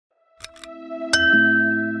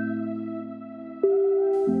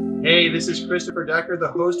Hey, this is Christopher Decker,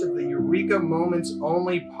 the host of the Eureka Moments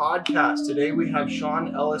Only podcast. Today we have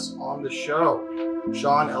Sean Ellis on the show.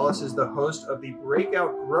 Sean Ellis is the host of the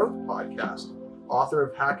Breakout Growth Podcast, author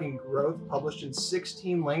of Hacking Growth, published in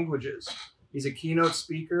 16 languages. He's a keynote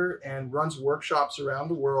speaker and runs workshops around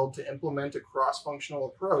the world to implement a cross-functional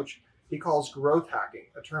approach he calls growth hacking,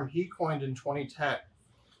 a term he coined in 2010.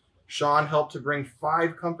 Sean helped to bring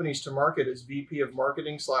 5 companies to market as VP of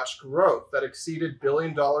Marketing/Growth that exceeded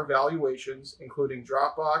billion-dollar valuations, including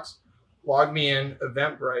Dropbox, LogMeIn,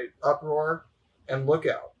 Eventbrite, Uproar, and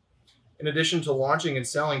Lookout, in addition to launching and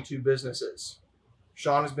selling 2 businesses.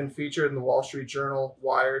 Sean has been featured in the Wall Street Journal,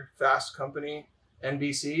 Wired, Fast Company,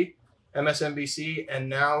 NBC, MSNBC, and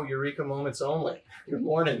now Eureka Moments Only. Good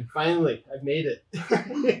morning. Finally, I've made it.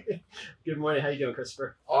 Good morning. How you doing,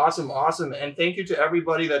 Christopher? Awesome. And thank you to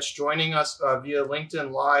everybody that's joining us via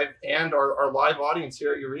LinkedIn Live and our live audience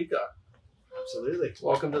here at Eureka. Absolutely.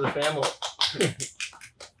 Welcome to the family.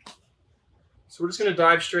 So we're just going to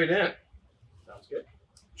dive straight in. Sounds good.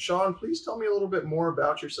 Sean, please tell me a little bit more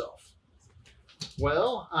about yourself.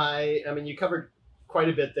 Well, I mean, you covered quite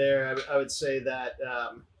a bit there. I would say that,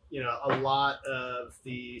 a lot of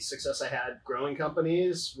the success I had growing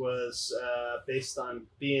companies was based on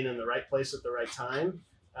being in the right place at the right time.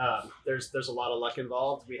 There's a lot of luck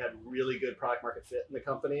involved. We had really good product market fit in the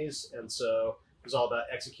companies. And so it was all about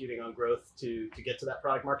executing on growth to get to that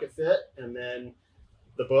product market fit. And then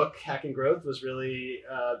the book, Hacking Growth, was really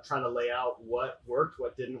trying to lay out what worked,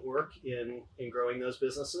 what didn't work in growing those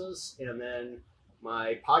businesses. And then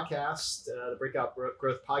my podcast, the Breakout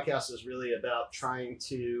Growth Podcast, is really about trying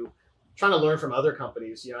to learn from other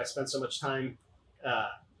companies. I spent so much time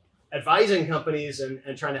advising companies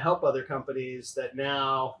and trying to help other companies that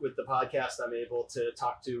now with the podcast, I'm able to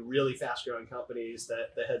talk to really fast growing companies,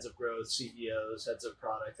 that the heads of growth, CEOs, heads of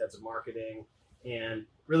product, heads of marketing, and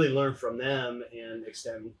really learn from them and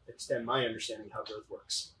extend my understanding of how growth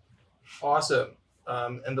works. Awesome.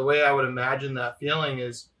 And the way I would imagine that feeling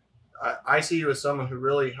is I see you as someone who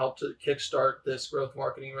really helped to kickstart this growth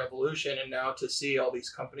marketing revolution, and now to see all these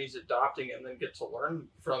companies adopting it and then get to learn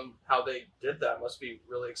from how they did that must be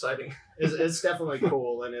really exciting. It's definitely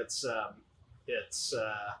cool, and it's a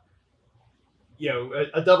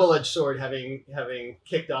double-edged sword having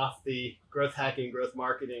kicked off the growth hacking, growth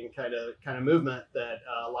marketing kind of movement that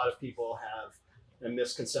a lot of people have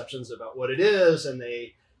misconceptions about what it is, and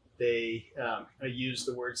they use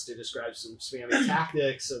the words to describe some spammy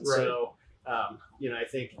tactics, and right. So I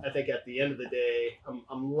think at the end of the day,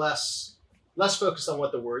 I'm less focused on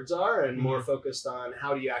what the words are and more focused on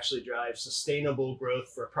how do you actually drive sustainable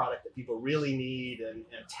growth for a product that people really need and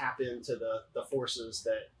tap into the forces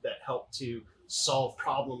that help to solve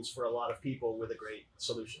problems for a lot of people with a great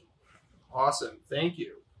solution. Awesome, thank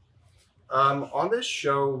you. On this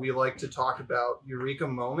show, we like to talk about Eureka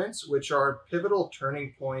moments, which are pivotal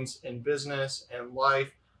turning points in business and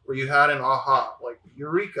life where you had an aha, like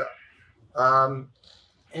Eureka.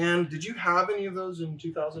 And did you have any of those in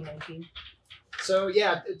 2019? So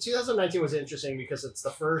yeah, 2019 was interesting because it's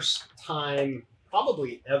the first time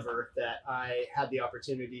probably ever that I had the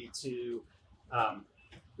opportunity to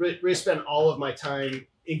really spend all of my time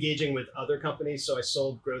engaging with other companies. So I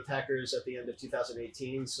sold Growth Hackers at the end of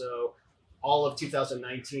 2018. So all of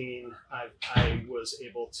 2019, I was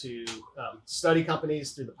able to study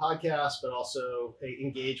companies through the podcast, but also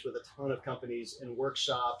engage with a ton of companies in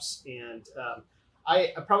workshops. And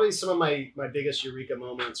I probably some of my biggest Eureka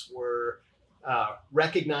moments were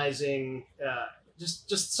recognizing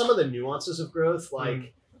just some of the nuances of growth,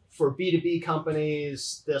 like for B2B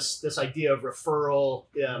companies, this idea of referral.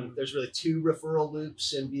 There's really 2 referral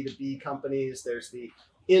loops in B2B companies. There's the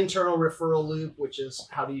internal referral loop, which is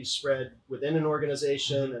how do you spread within an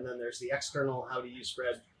organization, and then there's the external, how do you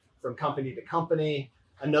spread from company to company.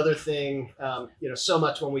 Another thing, so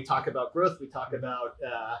much when we talk about growth, we talk about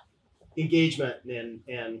engagement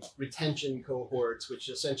and retention cohorts, which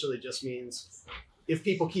essentially just means if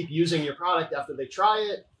people keep using your product after they try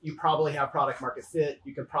it, you probably have product market fit.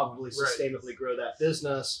 You can probably sustainably grow that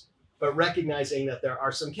business. But recognizing that there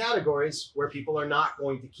are some categories where people are not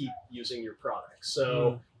going to keep using your product.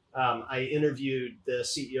 So I interviewed the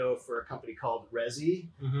CEO for a company called Resi,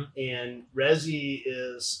 and Resi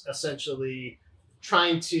is essentially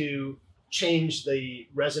trying to change the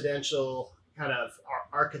residential kind of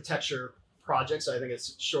architecture projects. I think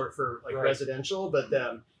it's short for residential, but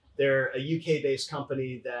they're a UK-based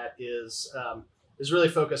company that is really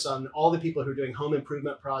focused on all the people who are doing home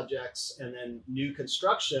improvement projects and then new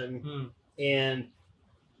construction. And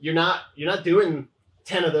you're not doing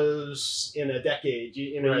 10 of those in a decade.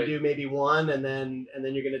 You do maybe one, and then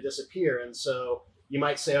you're going to disappear. And so you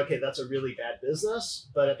might say, okay, that's a really bad business,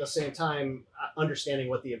 but at the same time, understanding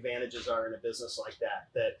what the advantages are in a business like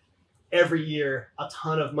that every year a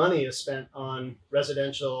ton of money is spent on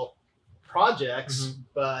residential projects,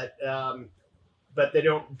 but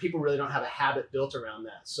people really don't have a habit built around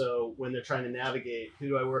that. So when they're trying to navigate, who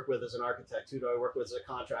do I work with as an architect? Who do I work with as a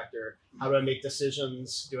contractor? How do I make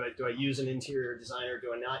decisions? Do I use an interior designer?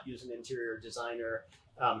 Do I not use an interior designer?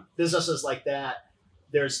 Businesses like that,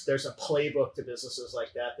 there's a playbook to businesses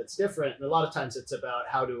like that that's different. And a lot of times it's about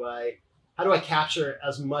how do I capture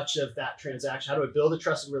as much of that transaction? How do I build a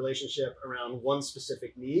trusted relationship around one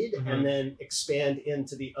specific need and then expand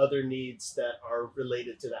into the other needs that are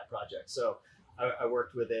related to that project? So I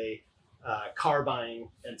worked with a car buying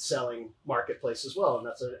and selling marketplace as well. And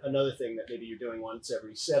that's another thing that maybe you're doing once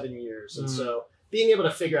every 7 years. And so being able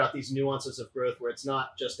to figure out these nuances of growth where it's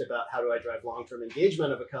not just about how do I drive long-term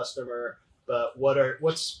engagement of a customer, but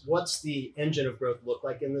what's the engine of growth look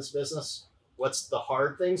like in this business? What's the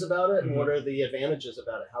hard things about it, and what are the advantages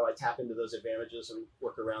about it? How I tap into those advantages and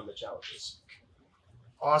work around the challenges.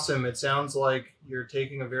 Awesome. It sounds like you're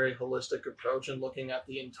taking a very holistic approach and looking at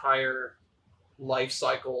the entire life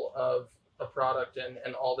cycle of a product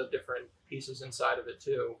and all the different pieces inside of it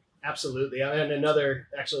too. Absolutely. And another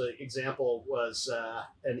actually example was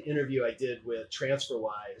an interview I did with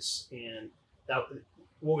TransferWise, and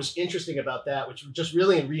what was interesting about that, which just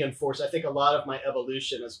really reinforced, I think a lot of my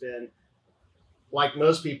evolution has been, like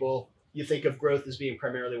most people, you think of growth as being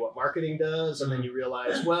primarily what marketing does, and then you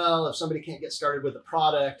realize, well, if somebody can't get started with a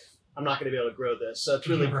product, I'm not going to be able to grow this. So it's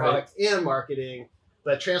really product and marketing.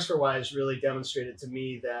 But TransferWise really demonstrated to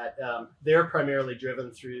me that they're primarily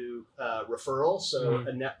driven through referrals. So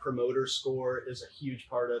a net promoter score is a huge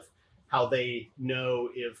part of how they know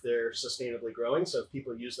if they're sustainably growing. So if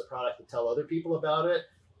people use the product to tell other people about it,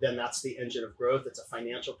 then that's the engine of growth. It's a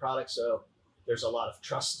financial product, so there's a lot of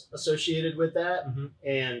trust associated with that.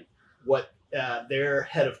 And what their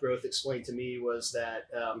head of growth explained to me was that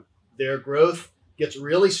their growth gets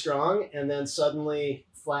really strong and then suddenly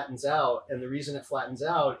flattens out. And the reason it flattens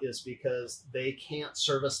out is because they can't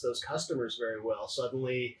service those customers very well.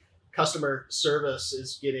 Suddenly customer service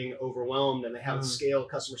is getting overwhelmed and they haven't scaled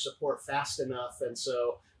customer support fast enough. And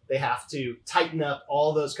so they have to tighten up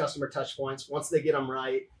all those customer touch points. Once they get them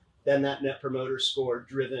right, then that net promoter score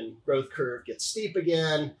driven growth curve gets steep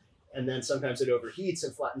again. And then sometimes it overheats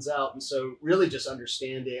and flattens out. And so really just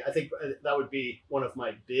understanding, I think that would be one of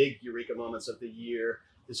my big Eureka moments of the year,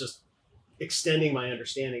 is just extending my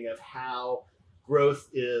understanding of how growth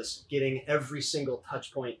is getting every single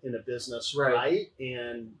touch point in a business right.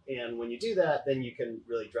 And when you do that, then you can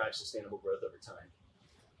really drive sustainable growth over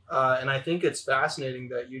time. And I think it's fascinating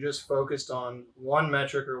that you just focused on one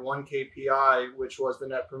metric or one KPI, which was the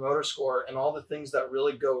net promoter score, and all the things that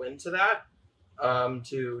really go into that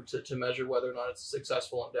to measure whether or not it's a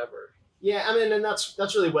successful endeavor. Yeah, I mean, and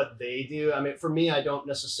that's really what they do. I mean, for me, I don't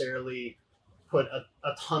necessarily put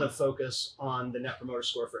a ton of focus on the net promoter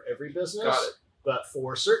score for every business. Got it. But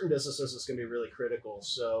for certain businesses, it's going to be really critical.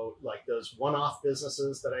 So like those one-off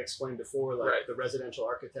businesses that I explained before, like the residential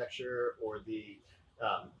architecture or the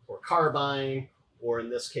or car buying, or in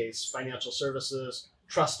this case, financial services,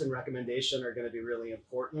 trust and recommendation are going to be really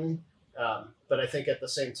important. But I think at the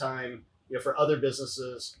same time, you know, for other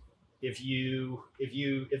businesses, if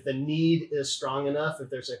the need is strong enough, if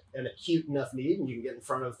there's an acute enough need and you can get in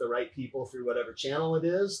front of the right people through whatever channel it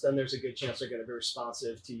is, then there's a good chance they're going to be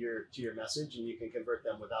responsive to your message and you can convert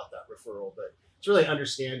them without that referral. But it's really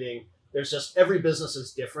understanding there's just, every business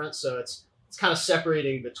is different. So it's kind of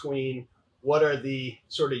separating between what are the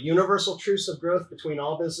sort of universal truths of growth between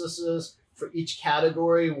all businesses. For each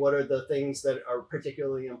category, what are the things that are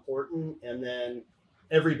particularly important? And then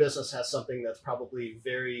every business has something that's probably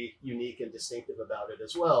very unique and distinctive about it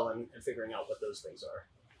as well, and figuring out what those things are.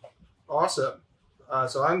 Awesome.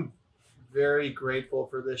 So I'm very grateful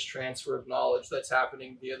for this transfer of knowledge that's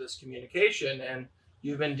happening via this communication. And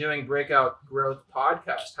you've been doing Breakout Growth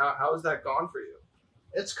Podcast. How has that gone for you?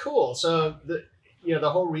 It's cool. So the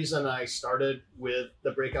whole reason I started with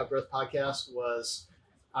the Breakout Growth Podcast was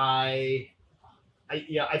I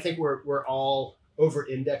think we're all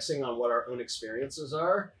over-indexing on what our own experiences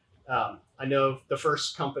are. I know the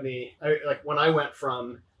first company, like when I went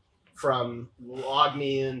from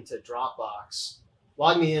LogMeIn to Dropbox,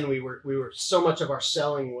 LogMeIn, we were so much of our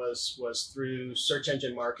selling was through search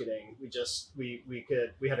engine marketing. We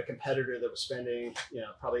had a competitor that was spending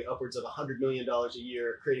probably upwards of $100 million a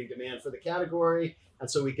year creating demand for the category,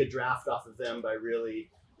 and so we could draft off of them by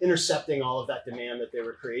really intercepting all of that demand that they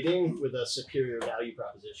were creating with a superior value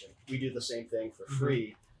proposition. We do the same thing for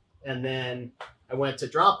free. And then I went to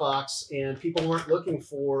Dropbox, and people weren't looking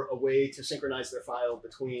for a way to synchronize their file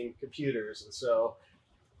between computers. And so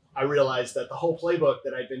I realized that the whole playbook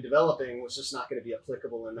that I'd been developing was just not going to be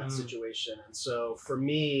applicable in that situation. And so for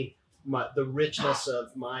me, the richness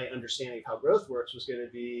of my understanding of how growth works was going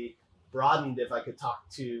to be broadened if I could talk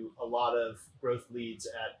to a lot of growth leads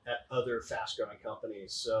at other fast-growing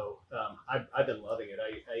companies. So I've been loving it.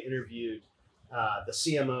 I interviewed the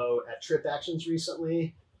CMO at TripActions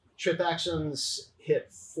recently. TripActions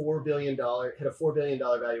hit a $4 billion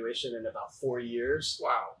valuation in about 4 years.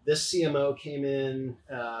 Wow. This CMO came in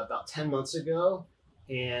about 10 months ago.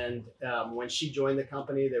 And when she joined the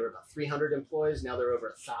company, there were about 300 employees. Now they're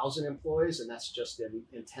over 1,000 employees, and that's just in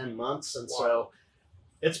 10 months. And so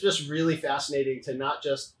it's just really fascinating to not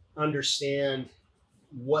just understand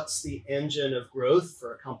what's the engine of growth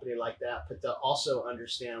for a company like that, but to also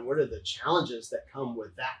understand what are the challenges that come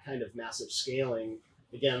with that kind of massive scaling.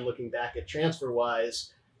 Again, looking back at TransferWise,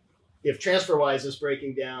 if TransferWise is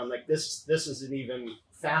breaking down, like this is an even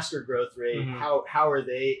faster growth rate. How are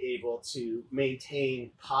they able to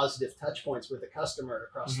maintain positive touch points with the customer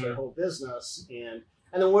across their whole business? And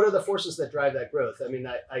then what are the forces that drive that growth? I mean,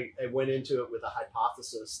 I went into it with a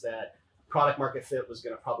hypothesis that product market fit was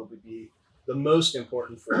going to probably be the most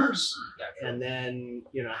important force. And then,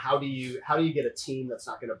 how do you get a team that's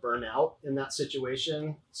not going to burn out in that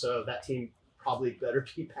situation? So that team probably better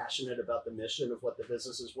be passionate about the mission of what the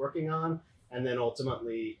business is working on. And then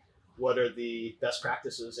ultimately, what are the best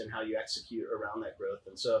practices and how you execute around that growth?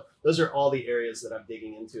 And so those are all the areas that I'm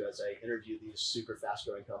digging into as I interview these super fast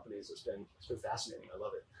growing companies. It's been fascinating. I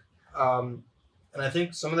love it. And I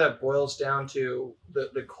think some of that boils down to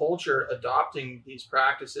the culture adopting these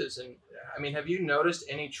practices. And I mean, have you noticed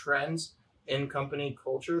any trends in company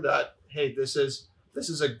culture that, hey, this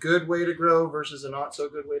is a good way to grow versus a not so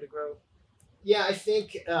good way to grow? Yeah, I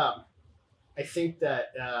think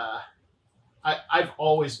that I've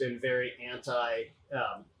always been very anti,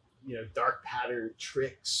 dark pattern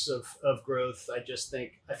tricks of growth. I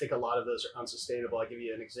think a lot of those are unsustainable. I'll give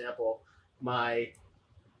you an example.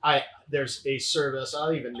 There's a service.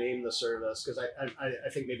 I'll even name the service because I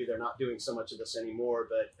think maybe they're not doing so much of this anymore.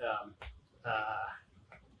 But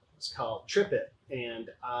it's called TripIt,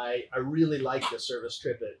 and I really like the service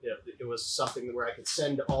TripIt. It was something where I could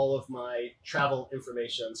send all of my travel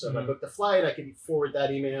information. So if I booked a flight, I could forward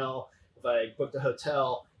that email. If I booked a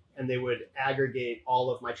hotel, and they would aggregate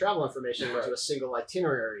all of my travel information into a single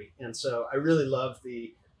itinerary. And so I really love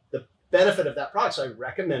the benefit of that product. So I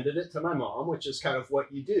recommended it to my mom, which is kind of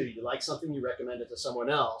what you do. You like something, you recommend it to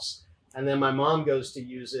someone else. And then my mom goes to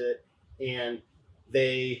use it, and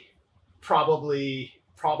they probably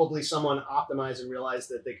someone optimized and realized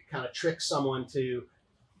that they could kind of trick someone to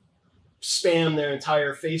spam their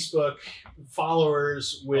entire Facebook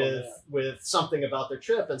followers with something about their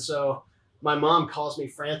trip. And so my mom calls me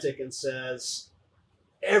frantic and says,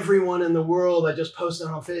 everyone in the world, I just posted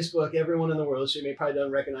on Facebook, everyone in the world, she may probably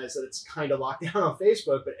don't recognize that it's kind of locked down on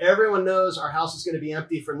Facebook, but everyone knows our house is going to be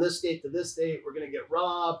empty from this date to this date. We're going to get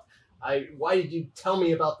robbed. Why did you tell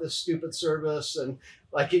me about this stupid service? And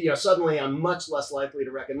suddenly I'm much less likely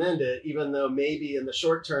to recommend it, even though maybe in the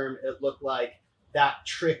short term, it looked like that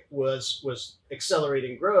trick was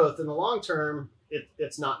accelerating growth. In the long term,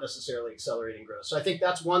 it's not necessarily accelerating growth. So I think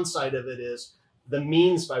that's one side of it, is the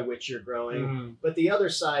means by which you're growing. But the other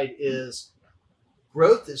side is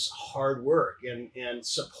growth is hard work, and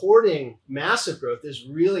supporting massive growth is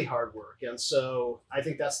really hard work. And so I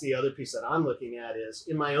think that's the other piece that I'm looking at is,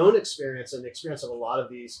 in my own experience and the experience of a lot of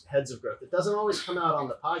these heads of growth, it doesn't always come out on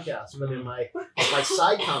the podcast, but in my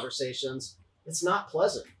side conversations, it's not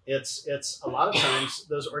pleasant. It's a lot of times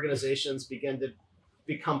those organizations begin to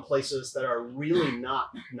become places that are really not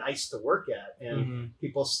nice to work at, and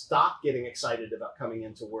people stop getting excited about coming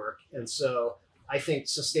into work. And so I think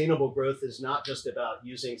sustainable growth is not just about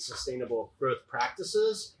using sustainable growth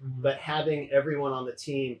practices, but having everyone on the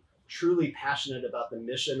team truly passionate about the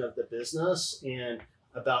mission of the business and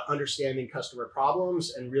about understanding customer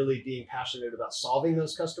problems and really being passionate about solving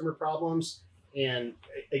those customer problems. And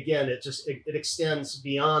again, it extends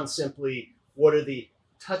beyond simply what are the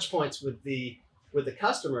touch points with the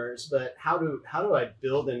customers, but how do I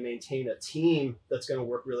build and maintain a team that's going to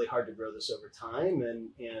work really hard to grow this over time?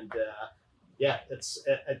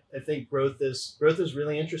 I think growth is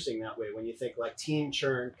really interesting that way, when you think like team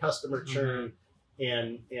churn, customer churn,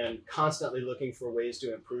 and constantly looking for ways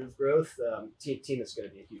to improve growth. Team is going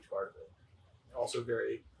to be a huge part of it.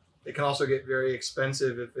 It can also get very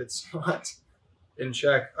expensive if it's not in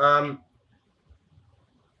check.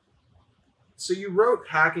 So you wrote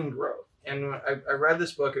Hacking Growth, and I read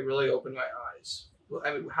this book. It really opened my eyes. Well,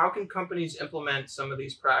 I mean, how can companies implement some of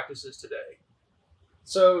these practices today?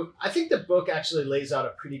 So I think the book actually lays out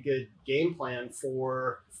a pretty good game plan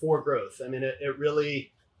for growth. I mean, it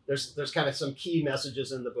really, there's kind of some key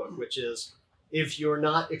messages in the book, which is if you're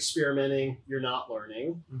not experimenting, you're not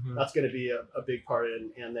learning. Mm-hmm. That's going to be a big part,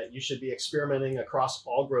 and that you should be experimenting across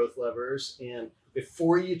all growth levers. And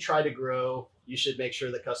before you try to grow, you should make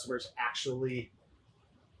sure that customers actually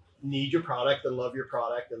need your product and love your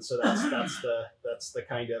product. And so that's the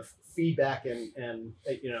kind of feedback and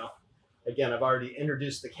you know, again, I've already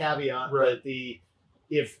introduced the caveat, right. but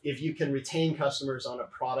if you can retain customers on a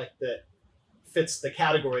product that fits the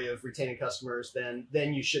category of retaining customers,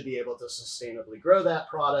 then you should be able to sustainably grow that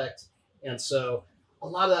product. And so a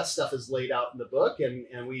lot of that stuff is laid out in the book, and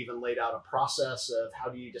we even laid out a process of how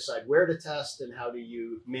do you decide where to test and how do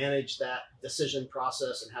you manage that decision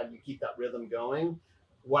process and how do you keep that rhythm going.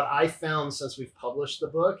 What I found since we've published the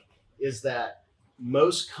book is that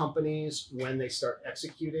most companies, when they start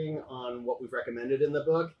executing on what we've recommended in the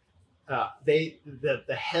book,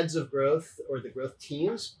 the heads of growth or the growth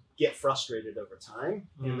teams get frustrated over time.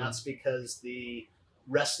 And that's because the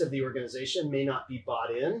rest of the organization may not be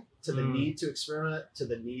bought in to the need to experiment, to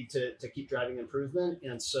the need to keep driving improvement.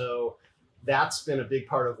 And so that's been a big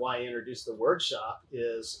part of why I introduced the workshop.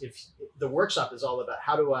 Is if the workshop is all about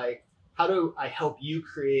how do I help you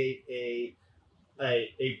create a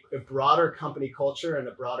broader company culture and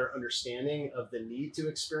a broader understanding of the need to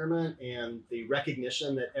experiment and the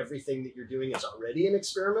recognition that everything that you're doing is already an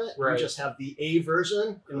experiment. Right. You just have the A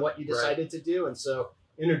version in what you decided to do. And so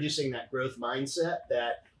introducing that growth mindset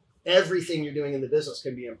that everything you're doing in the business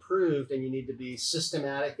can be improved, and you need to be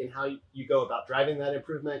systematic in how you go about driving that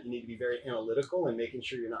improvement. You need to be very analytical and making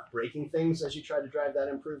sure you're not breaking things as you try to drive that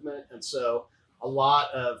improvement. And so a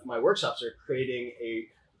lot of my workshops are creating a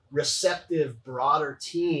receptive, broader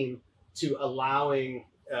team to allowing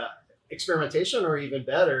experimentation, or even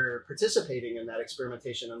better, participating in that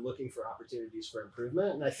experimentation and looking for opportunities for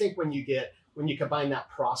improvement. And I think when you combine that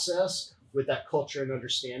process with that culture and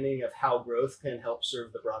understanding of how growth can help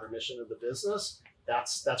serve the broader mission of the business,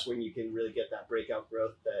 that's when you can really get that breakout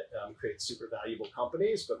growth that creates super valuable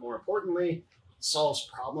companies, but more importantly, solves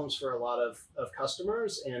problems for a lot of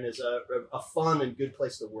customers and is a fun and good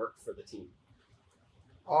place to work for the team.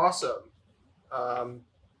 Awesome.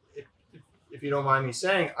 If you don't mind me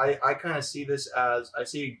saying, I kind of see this as, I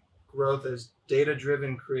see growth as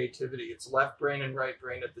data-driven creativity. It's left brain and right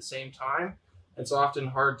brain at the same time. It's often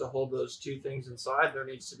hard to hold those two things inside. There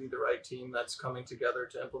needs to be the right team that's coming together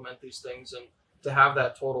to implement these things, and to have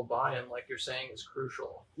that total buy-in, like you're saying, is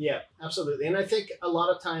crucial. Yeah, absolutely. And I think a lot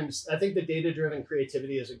of times, I think the data-driven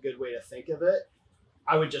creativity is a good way to think of it.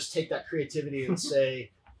 I would just take that creativity and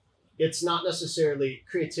say, it's not necessarily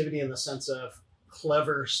creativity in the sense of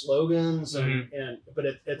clever slogans, but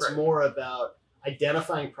it's right. More about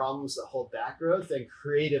identifying problems that hold back growth and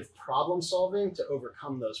creative problem solving to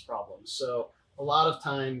overcome those problems. So a lot of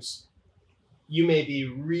times you may be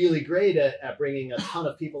really great at bringing a ton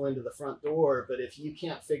of people into the front door, but if you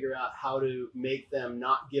can't figure out how to make them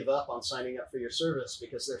not give up on signing up for your service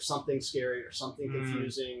because there's something scary or something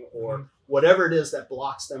confusing or whatever it is that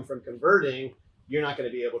blocks them from converting, you're not going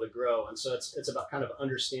to be able to grow. And so it's about kind of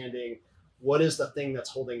understanding what is the thing that's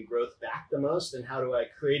holding growth back the most, and how do I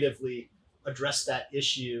creatively address that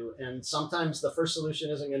issue. And sometimes the first solution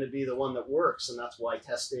isn't going to be the one that works, and that's why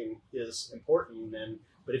testing is important.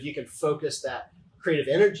 But if you can focus that creative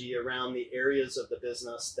energy around the areas of the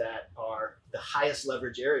business that are the highest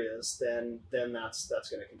leverage areas, then that's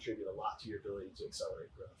going to contribute a lot to your ability to accelerate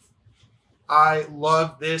growth. I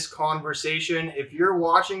love this conversation. If you're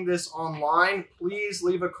watching this online, please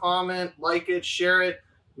leave a comment, like it, share it.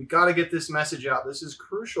 We got to get this message out. This is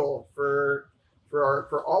crucial for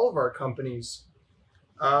all of our companies.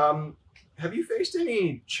 Have you faced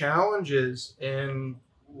any challenges in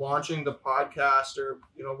launching the podcast, or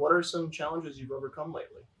what are some challenges you've overcome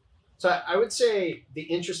lately? So I would say the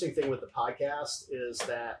interesting thing with the podcast is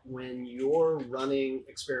that when you're running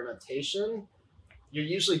experimentation, you're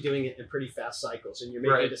usually doing it in pretty fast cycles, and you're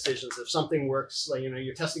making decisions. If something works, like,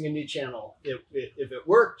 you're testing a new channel. If it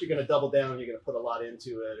worked, you're going to double down. You're going to put a lot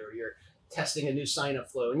into it, or you're testing a new sign-up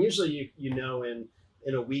flow. And usually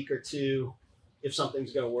in a week or two if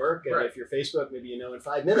something's going to work. And if you're Facebook, maybe in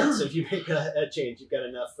 5 minutes if you make a change. You've got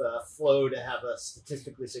enough flow to have a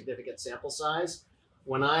statistically significant sample size.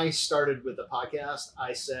 When I started with the podcast,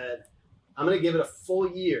 I said, I'm going to give it a full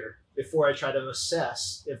year before I try to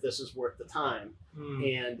assess if this is worth the time.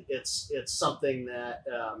 And it's something that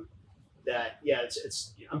I'm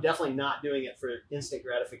definitely not doing it for instant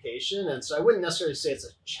gratification. And so I wouldn't necessarily say it's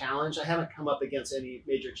a challenge. I haven't come up against any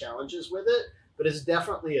major challenges with it, but it's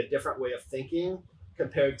definitely a different way of thinking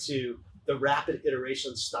compared to the rapid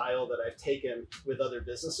iteration style that I've taken with other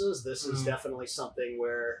businesses. This is definitely something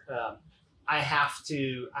where I have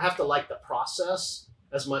to like the process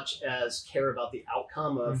as much as care about the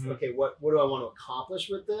outcome of, okay, what do I want to accomplish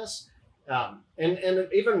with this? And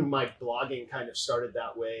even my blogging kind of started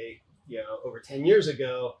that way, over 10 years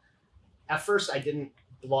ago. At first, I didn't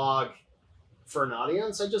blog for an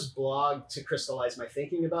audience. I just blogged to crystallize my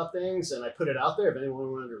thinking about things, and I put it out there. If anyone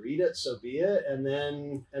wanted to read it, so be it. And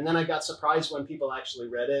then I got surprised when people actually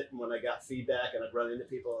read it, and when I got feedback, and I'd run into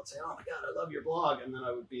people and say, "Oh my God, I love your blog," and then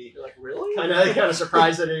I would be like, "Really?" kind of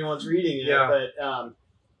surprised that anyone's reading it. Yeah.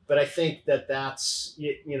 But I think that's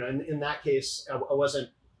in that case, I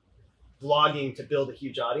wasn't blogging to build a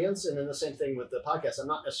huge audience, and then the same thing with the podcast. I'm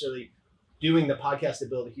not necessarily doing the podcast to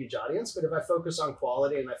build a huge audience, but if I focus on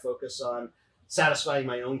quality and I focus on satisfying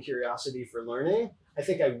my own curiosity for learning, I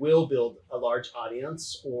think I will build a large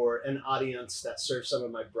audience, or an audience that serves some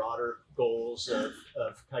of my broader goals of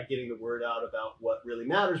kind of getting the word out about what really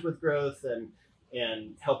matters with growth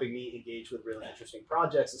and helping me engage with really interesting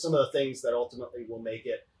projects and some of the things that ultimately will make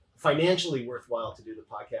it financially worthwhile to do the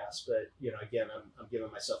podcast. But again, I'm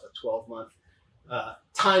giving myself a 12-month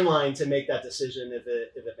timeline to make that decision if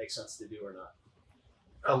it makes sense to do or not.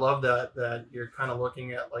 I love that you're kind of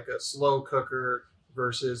looking at like a slow cooker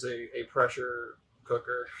versus a pressure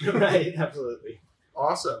cooker. Right, absolutely.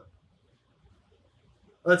 Awesome.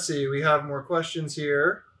 Let's see, we have more questions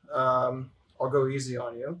here. I'll go easy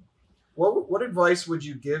on you. What advice would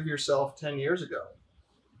you give yourself 10 years ago?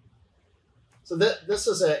 So this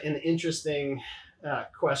is an interesting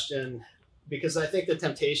question, because I think the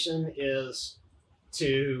temptation is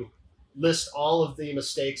to list all of the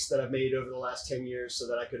mistakes that I've made over the last 10 years so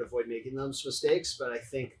that I could avoid making those mistakes. But I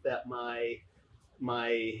think that my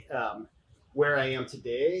where I am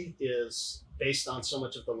today is based on so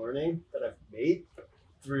much of the learning that I've made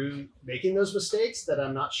through making those mistakes that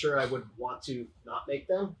I'm not sure I would want to not make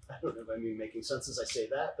them. I don't know if I'm even making sense as I say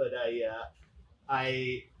that, but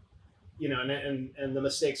and the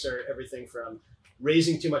mistakes are everything from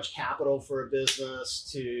raising too much capital for a business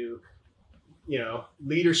to,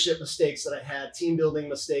 leadership mistakes that I had, team building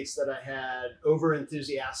mistakes that I had, over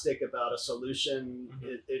enthusiastic about a solution,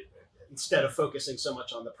 instead of focusing so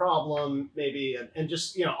much on the problem, maybe, and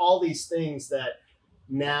just, all these things that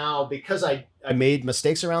now, because I made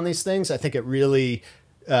mistakes around these things, I think it really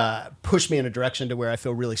pushed me in a direction to where I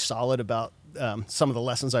feel really solid about some of the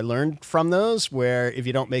lessons I learned from those, where if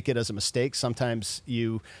you don't make it as a mistake, sometimes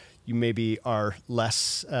you maybe are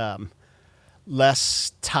less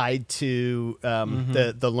tied to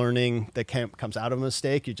the learning that comes out of a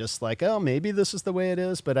mistake. You're just like, oh, maybe this is the way it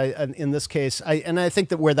is. But in this case, I think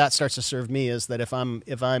that where that starts to serve me is that if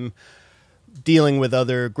I'm dealing with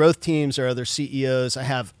other growth teams or other CEOs, I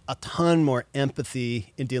have a ton more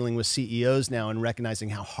empathy in dealing with CEOs now and recognizing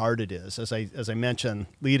how hard it is. As I mentioned,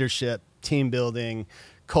 leadership, team building,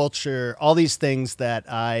 culture, all these things that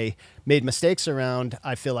I made mistakes around,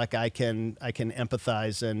 I feel like I can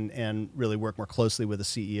empathize and really work more closely with a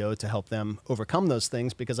CEO to help them overcome those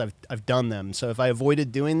things, because I've done them. So if I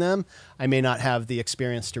avoided doing them, I may not have the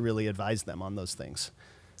experience to really advise them on those things.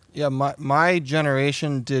 Yeah, my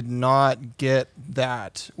generation did not get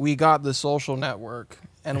that. We got the social network,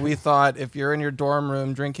 and we thought if you're in your dorm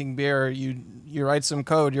room drinking beer, you write some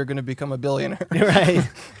code, you're going to become a billionaire. Right.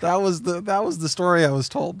 That was the story I was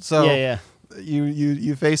told. So yeah.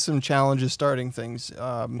 You face some challenges starting things.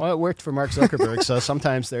 Well, it worked for Mark Zuckerberg, so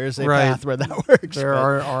sometimes there is a path where that works. There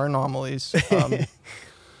are anomalies.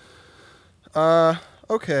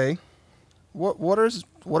 Okay. What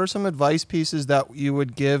are some advice pieces that you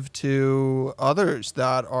would give to others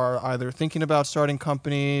that are either thinking about starting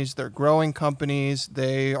companies, they're growing companies,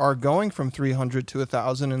 they are going from 300 to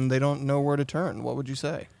 1,000 and they don't know where to turn? What would you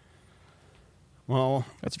say? Well,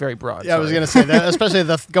 that's very broad. Yeah, sorry. I was going to say that, especially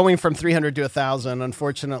the going from 300 to 1,000.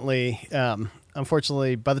 Unfortunately,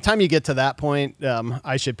 by the time you get to that point,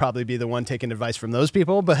 I should probably be the one taking advice from those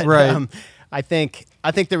people. But right. I think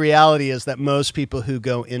the reality is that most people who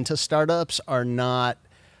go into startups are not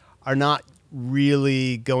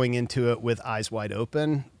really going into it with eyes wide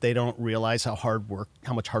open. They don't realize how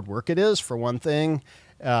much hard work it is, for one thing,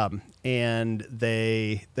 and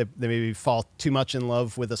they maybe fall too much in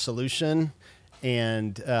love with a solution,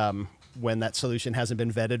 and when that solution hasn't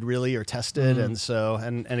been vetted really or tested, and so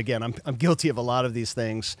and again, I'm guilty of a lot of these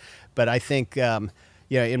things, but I think.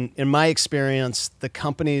 In my experience, the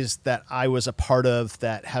companies that I was a part of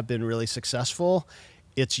that have been really successful,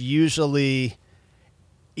 it's usually,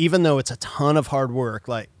 even though it's a ton of hard work,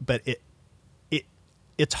 but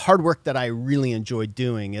it's hard work that I really enjoy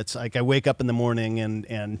doing. It's like I wake up in the morning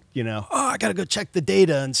and you know, oh, I got to go check the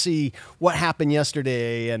data and see what happened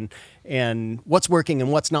yesterday and what's working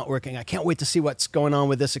and what's not working. I can't wait to see what's going on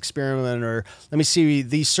with this experiment, or let me see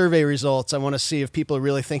these survey results. I want to see if people are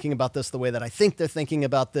really thinking about this the way that I think they're thinking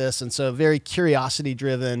about this. And so very curiosity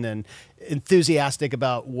driven and enthusiastic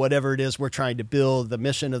about whatever it is we're trying to build, the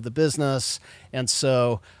mission of the business. And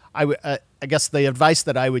so I guess the advice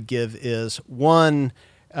that I would give is, one,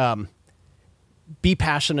 be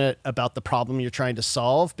passionate about the problem you're trying to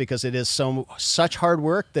solve, because it is such hard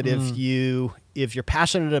work that if you're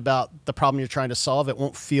passionate about the problem you're trying to solve, it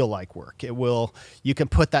won't feel like work. You can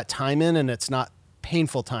put that time in and it's not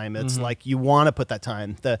painful time. It's like you want to put that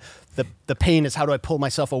time. The pain is, how do I pull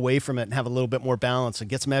myself away from it and have a little bit more balance and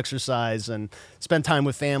get some exercise and spend time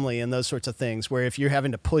with family and those sorts of things, where if you're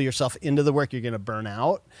having to pull yourself into the work, you're going to burn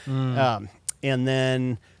out. And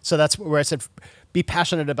then, so that's where I said, be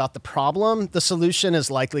passionate about the problem. The solution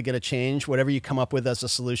is likely going to change. Whatever you come up with as a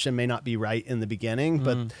solution may not be right in the beginning,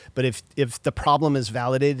 but if the problem is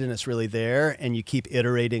validated and it's really there and you keep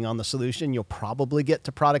iterating on the solution, you'll probably get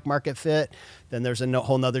to product market fit. Then there's a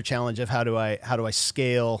whole nother challenge of how do I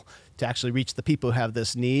scale to actually reach the people who have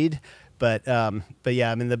this need. But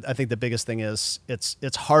yeah, I mean, I think the biggest thing is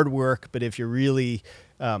it's hard work, but if you're really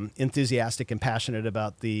enthusiastic and passionate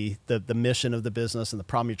about the mission of the business and the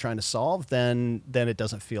problem you're trying to solve, then it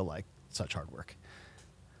doesn't feel like such hard work.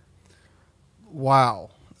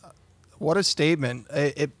 Wow, what a statement!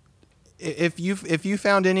 If you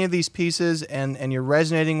found any of these pieces and you're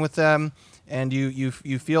resonating with them, and you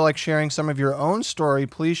feel like sharing some of your own story,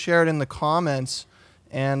 please share it in the comments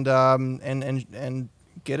and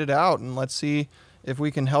get it out, and let's see if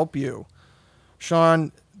we can help you.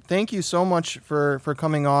 Sean, thank you so much for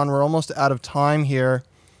coming on. We're almost out of time here.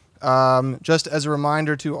 Just as a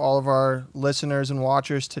reminder to all of our listeners and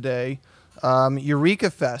watchers today,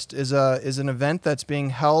 Eureka Fest is an event that's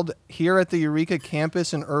being held here at the Eureka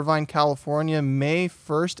campus in Irvine, California, May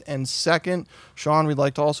 1st and 2nd. Sean, we'd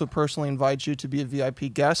like to also personally invite you to be a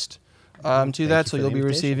VIP guest to that, so you'll be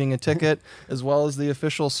receiving a ticket as well as the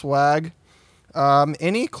official swag.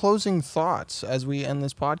 Any closing thoughts as we end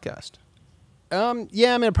this podcast?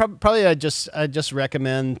 Yeah, I mean, probably I just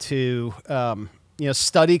recommend to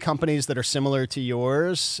study companies that are similar to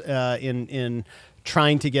yours in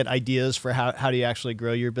trying to get ideas for how do you actually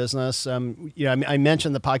grow your business. I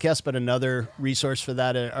mentioned the podcast, but another resource for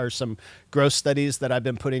that are some growth studies that I've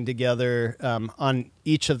been putting together on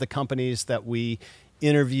each of the companies that we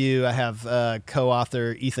interview. I have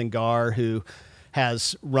co-author Ethan Garr, who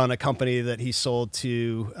has run a company that he sold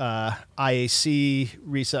to IAC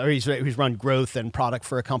recently. He's run growth and product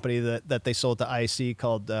for a company that they sold to IAC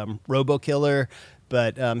called RoboKiller.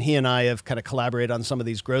 But he and I have kind of collaborated on some of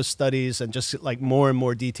these growth studies and just like more and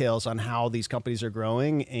more details on how these companies are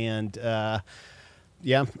growing. And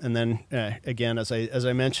yeah, and then again, as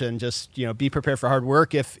I mentioned, just be prepared for hard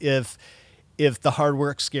work. If the hard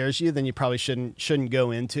work scares you, then you probably shouldn't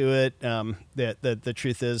go into it. The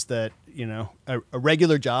truth is that a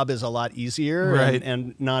regular job is a lot easier, right?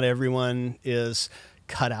 And not everyone is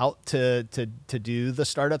cut out to do the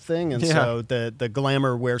startup thing, and so the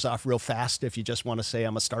glamour wears off real fast if you just want to say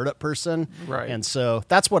I'm a startup person, right? And so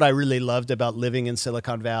that's what I really loved about living in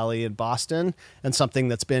Silicon Valley and Boston, and something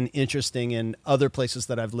that's been interesting in other places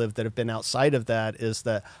that I've lived that have been outside of that is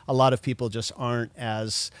that a lot of people just aren't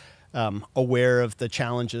as aware of the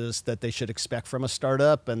challenges that they should expect from a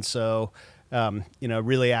startup. And so,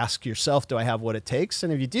 really ask yourself, do I have what it takes?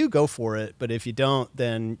 And if you do, go for it. But if you don't,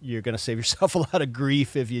 then you're going to save yourself a lot of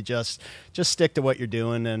grief if you just stick to what you're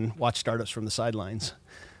doing and watch startups from the sidelines.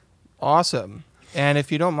 Awesome. And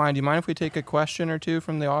if you don't mind, do you mind if we take a question or two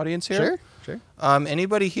from the audience here? Sure.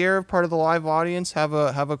 Anybody here, part of the live audience, have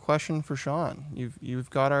a question for Sean? You've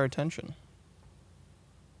got our attention.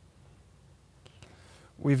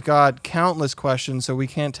 We've got countless questions, so we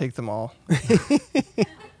can't take them all.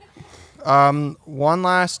 One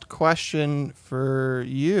last question for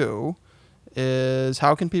you is,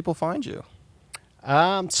 how can people find you?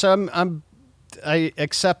 So I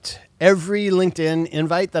accept every LinkedIn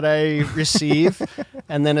invite that I receive,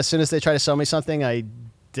 and then as soon as they try to sell me something, I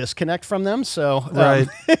disconnect from them. So right.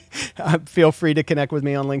 Feel free to connect with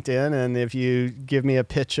me on LinkedIn, and if you give me a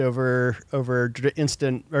pitch over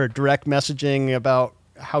instant or direct messaging about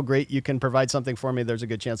how great you can provide something for me, there's a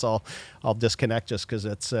good chance I'll disconnect just because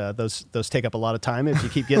it's those take up a lot of time if you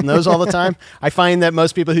keep getting those all the time. I find that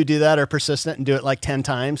most people who do that are persistent and do it like 10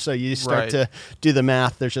 times. So you start to do the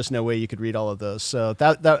math. There's just no way you could read all of those. So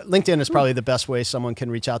that LinkedIn is probably the best way someone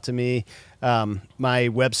can reach out to me. My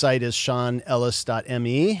website is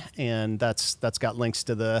seanellis.me, and that's got links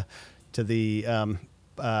to the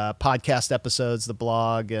podcast episodes, the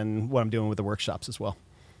blog, and what I'm doing with the workshops as well.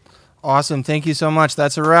 Awesome. Thank you so much.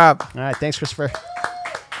 That's a wrap. All right. Thanks, Christopher.